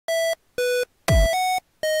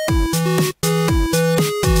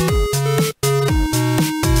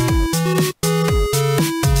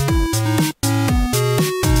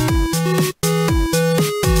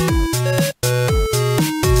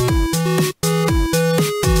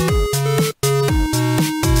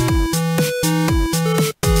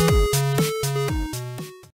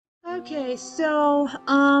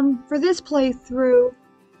for this playthrough,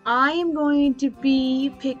 I am going to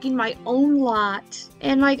be picking my own lot.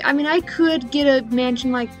 And like, I mean, I could get a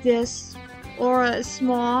mansion like this or a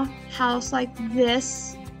small house like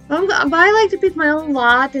this. But I like to pick my own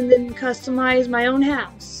lot and then customize my own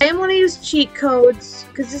house. I am going to use cheat codes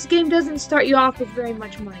because this game doesn't start you off with very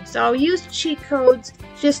much money. So I'll use cheat codes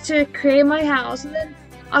just to create my house, and then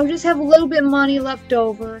I'll just have a little bit of money left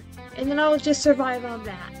over, and then I'll just survive on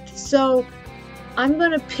that. So I'm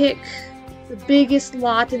going to pick the biggest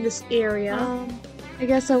lot in this area. I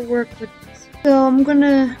guess I'll work with this. So I'm going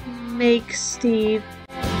to make Steve.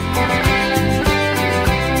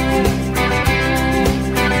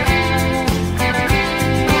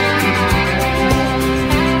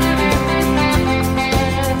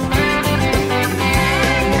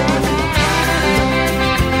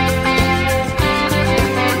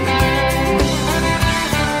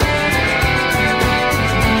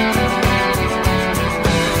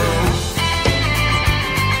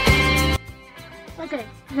 Okay,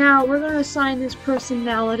 now we're going to assign this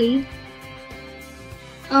personality.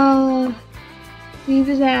 Leave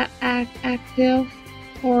it at active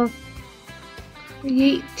or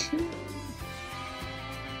create.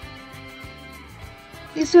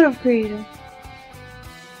 He's sort of creative.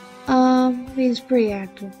 He's pretty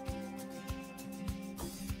active.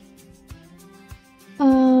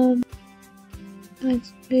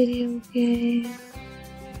 Next video game.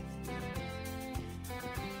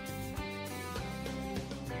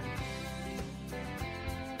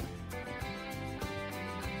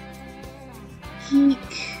 Geek.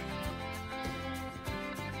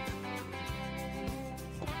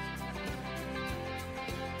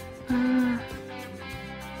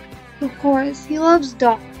 Of course, he loves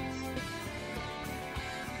dogs.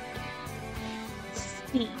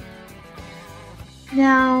 Steve.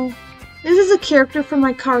 Now, this is a character from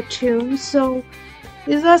my cartoon, so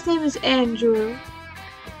his last name is Andrew.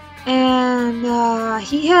 And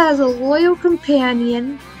he has a loyal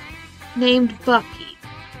companion named Bucky.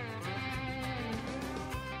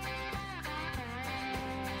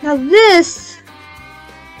 Now this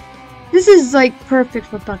is like perfect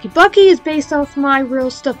for Bucky. Bucky is based off my real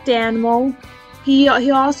stuffed animal. He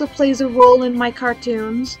also plays a role in my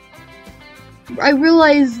cartoons. I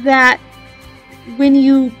realized that when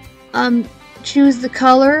you choose the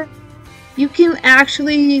color, you can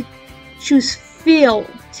actually choose fill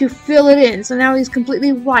to fill it in. So now he's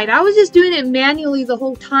completely white. I was just doing it manually the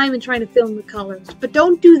whole time and trying to fill in the colors. But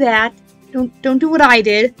don't do that. Don't do what I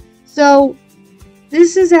did. So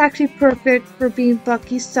this is actually perfect for being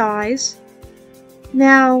Bucky's size.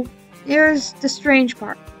 Now, here's the strange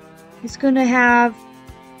part. He's gonna have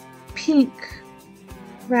pink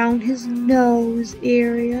around his nose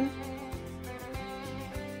area.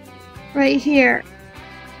 Right here.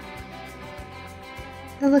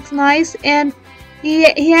 That looks nice, and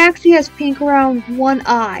he actually has pink around one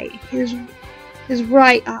eye, his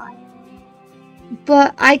right eye.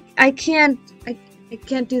 But I can't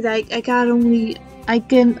do that. I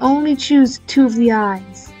can only choose two of the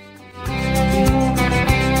eyes.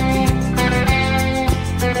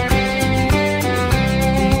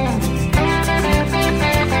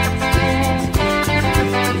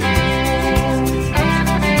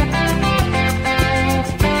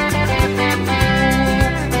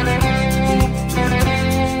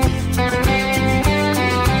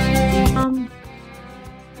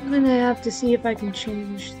 I'm gonna have to see if I can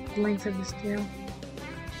change the length of his tail.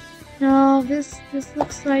 No, this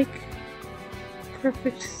looks like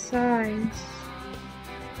perfect size.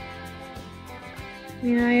 I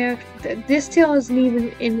mean, this tail isn't even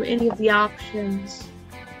in any of the options.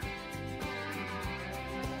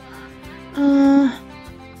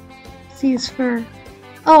 See his fur.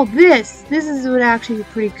 Oh, this would actually be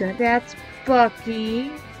pretty good. That's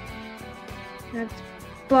Bucky. That's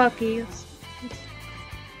Bucky.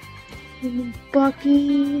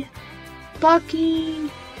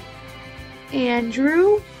 Bucky.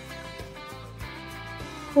 Andrew.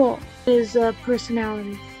 Cool. His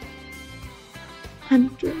personality.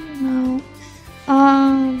 Hunter. No.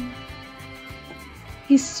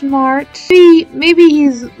 He's smart. Maybe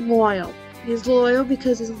he's loyal. He's loyal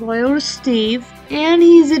because he's loyal to Steve, and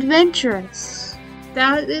he's adventurous.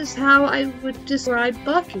 That is how I would describe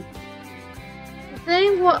Bucky. The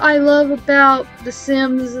thing what I love about The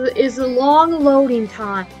Sims is the long loading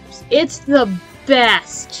times. It's the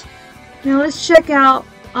best. Now let's check out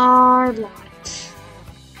our lot.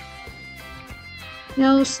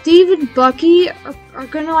 Now Steve and Bucky are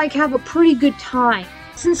gonna like have a pretty good time.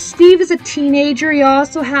 Since Steve is a teenager, he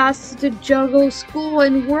also has to juggle school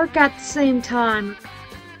and work at the same time.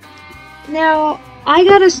 Now, I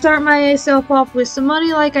gotta start myself off with some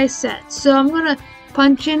money like I said. So I'm gonna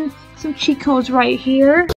punch in some cheat codes right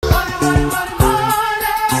here.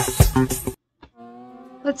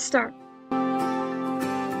 Let's start.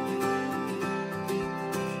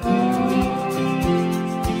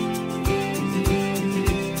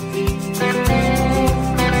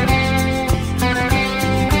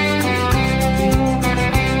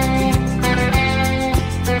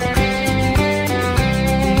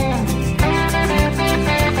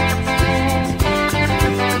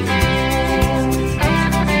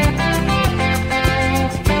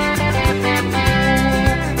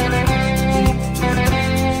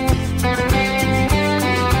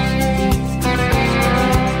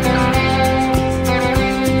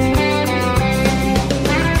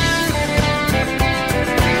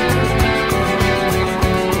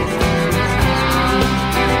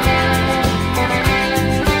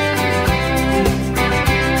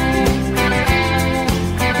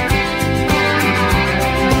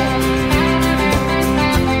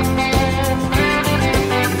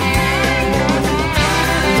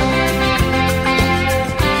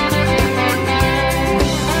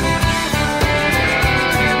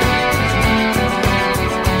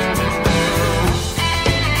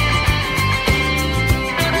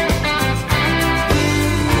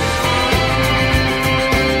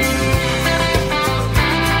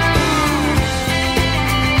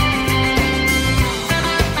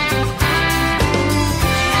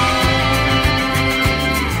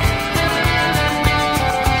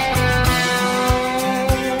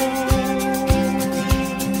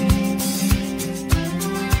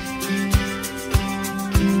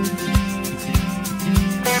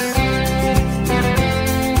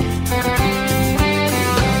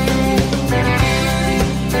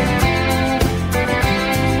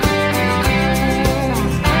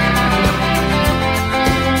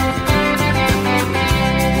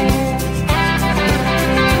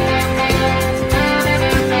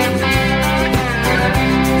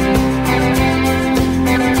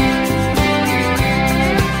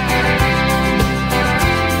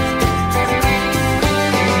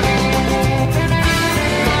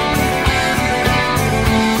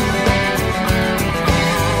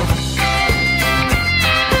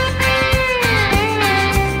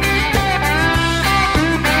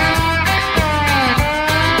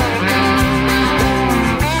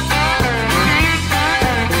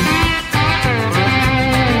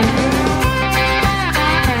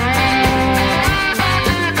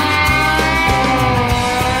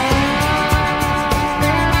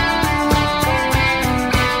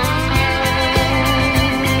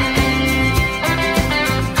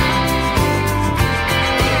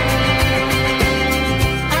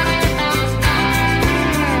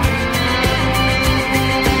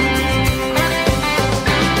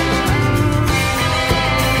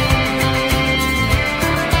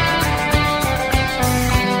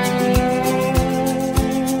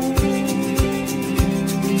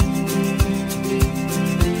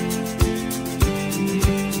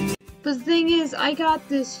 But the thing is, I got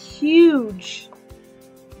this huge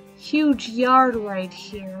yard right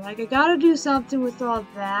here. Like, I gotta do something with all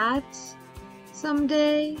that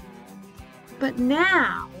someday. But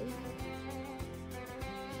now,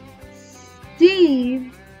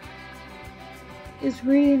 Steve is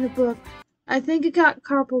reading a book. I think it got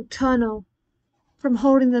carpal tunnel from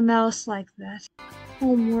holding the mouse like that.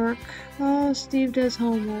 Homework. Oh, Steve does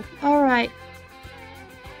homework. Alright.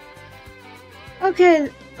 Okay,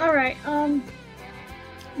 alright,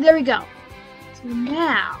 there we go. So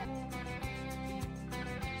now,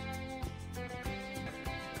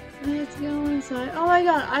 let's go inside. Oh my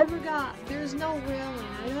god, I forgot. There's no railing.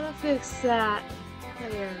 I gotta fix that.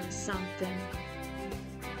 There's something.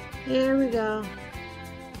 Here we go.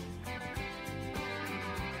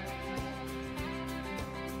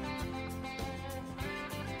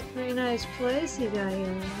 Pretty nice place you got here,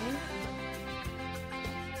 right?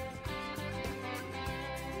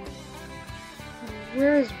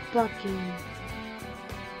 Where is Bucky?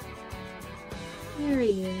 There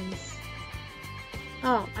he is.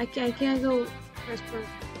 Oh, I can't go.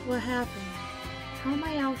 What happened? How am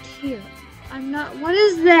I out here? I'm not. What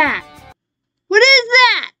is that? What is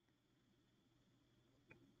that?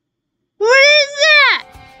 What is that?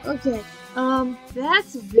 Okay.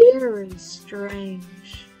 That's very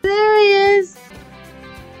strange. There he is.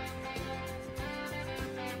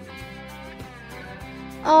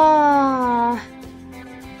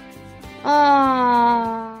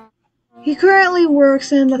 He currently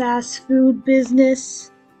works in the fast food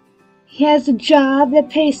business. He has a job that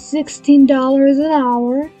pays $16 an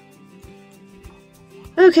hour.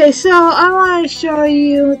 Okay, so I want to show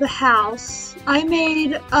you the house. I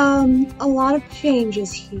made a lot of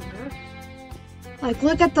changes here. Like,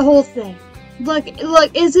 look at the whole thing. Look,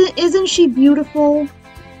 isn't she beautiful?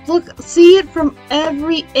 Look, see it from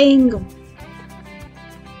every angle.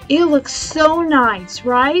 It looks so nice,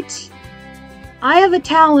 right? I have a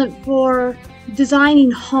talent for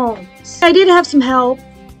designing homes. I did have some help.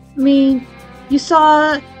 I mean, you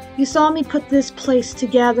saw me put this place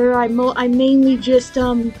together. I mainly just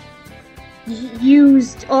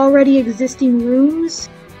used already existing rooms.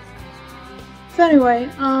 So anyway,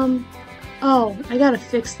 oh, I gotta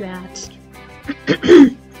fix that.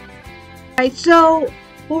 Alright, so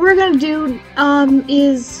what we're gonna do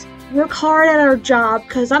is work hard at our job,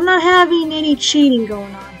 because I'm not having any cheating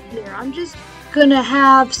going on here. I'm just gonna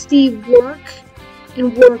have Steve work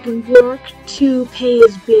and work and work to pay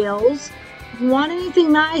his bills. If we want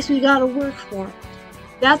anything nice, we gotta work for it.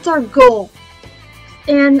 That's our goal.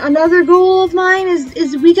 And another goal of mine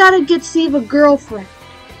is we gotta get Steve a girlfriend.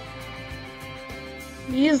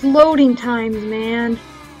 These loading times, man.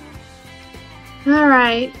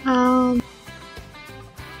 Alright,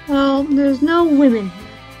 well, there's no women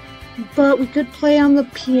here, but we could play on the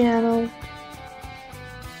piano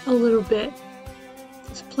a little bit.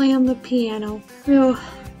 Let's play on the piano. Oh,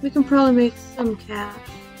 we can probably make some cash.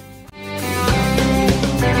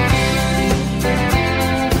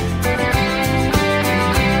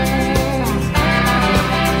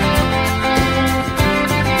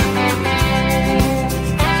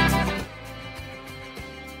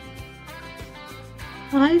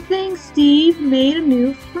 I think Steve made a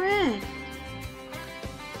new friend.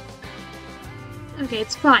 Okay,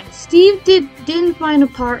 it's fine. Steve didn't find a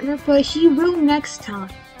partner, but he will next time.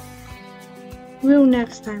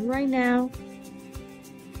 Right now,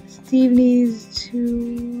 Steve needs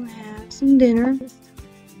to have some dinner.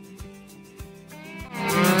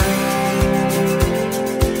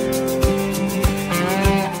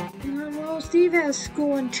 Well, Steve has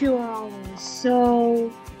school in 2 hours,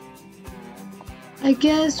 so I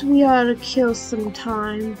guess we ought to kill some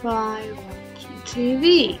time by watching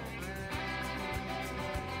TV.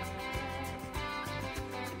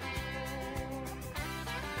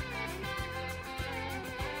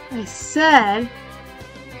 I said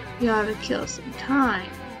we ought to kill some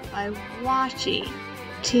time by watching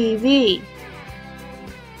TV.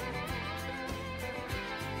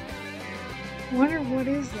 I wonder what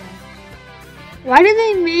is that? Why did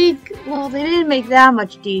they make, well, they didn't make that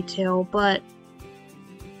much detail, but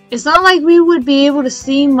it's not like we would be able to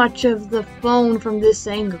see much of the phone from this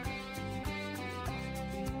angle.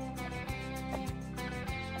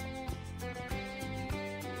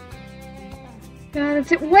 God,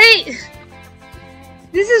 wait!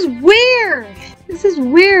 This is weird! This is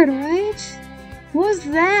weird, right? What was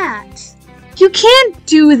that? You can't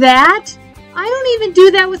do that! I don't even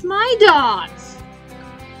do that with my dogs!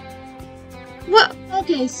 What?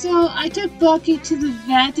 Okay, so I took Bucky to the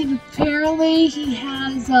vet, and apparently he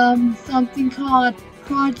has something called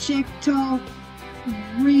projectile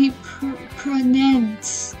repronence.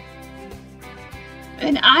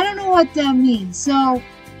 And I don't know what that means. So,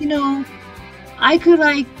 you know, I could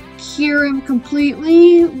like cure him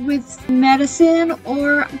completely with medicine,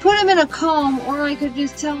 or put him in a coma, or I could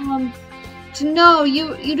just tell him to no,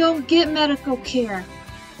 you don't get medical care.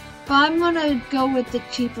 But I'm gonna go with the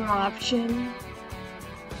cheaper option.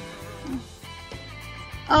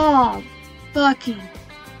 Oh, Bucky.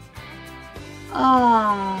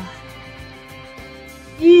 Ah.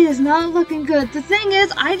 He is not looking good. The thing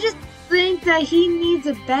is, I just think that he needs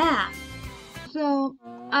a bath. So,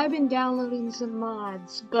 I've been downloading some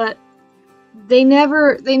mods, but they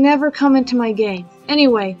never come into my game.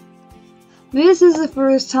 Anyway, this is the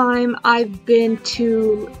first time I've been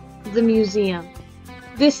to the museum.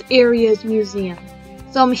 This area's museum.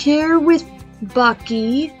 So I'm here with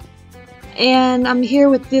Bucky, and I'm here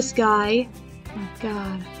with this guy. Oh my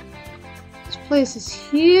god. This place is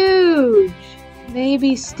huge.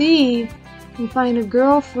 Maybe Steve can find a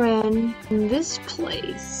girlfriend in this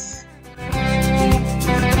place.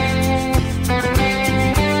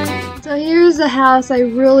 So here's the house I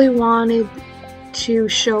really wanted to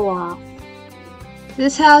show off.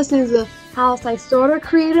 This house is a house I sort of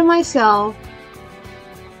created myself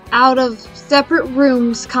out of separate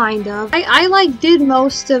rooms, kind of. I like did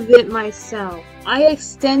most of it myself. I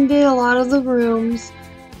extended a lot of the rooms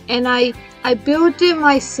and I built it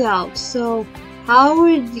myself. So how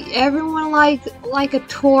would everyone like a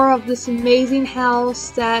tour of this amazing house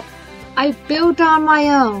that I built on my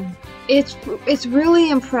own? It's really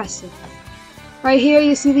impressive. Right here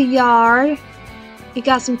you see the yard. You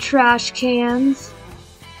got some trash cans,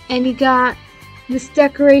 and you got This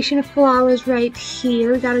decoration of flowers right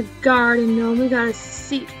here. We got a garden gnome. We got a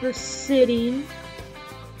seat for sitting.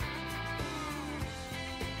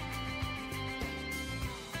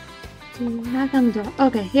 Knock on the door.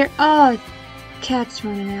 Okay, here. Oh, cat's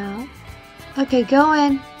running out. Okay, go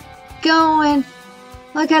in. Go in.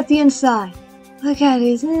 Look at the inside. Look at it.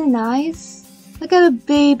 Isn't it nice? Look at a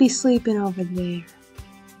baby sleeping over there.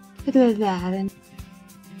 Look at that. And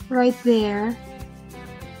right there.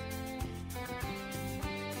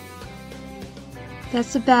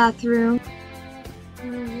 That's the bathroom.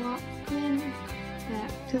 We're walking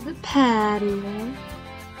back to the patio.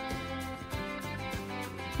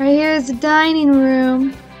 Right here is the dining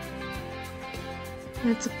room.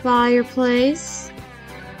 That's a fireplace.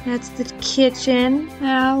 That's the kitchen.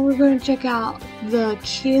 Now we're going to check out the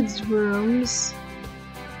kids' rooms.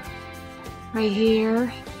 Right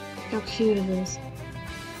here. How cute it is.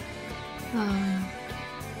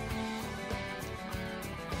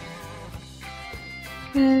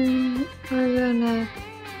 And we're gonna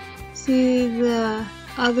see the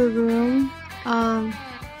other room. Now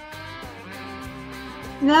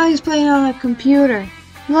he's playing on a computer.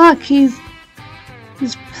 Look, he's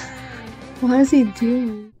what is he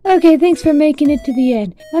doing? Okay, thanks for making it to the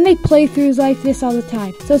end. I make playthroughs like this all the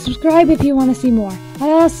time, so subscribe if you want to see more. I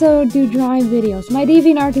also do drawing videos. My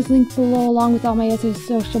DeviantArt is linked below along with all my other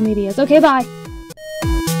social medias. Okay, bye!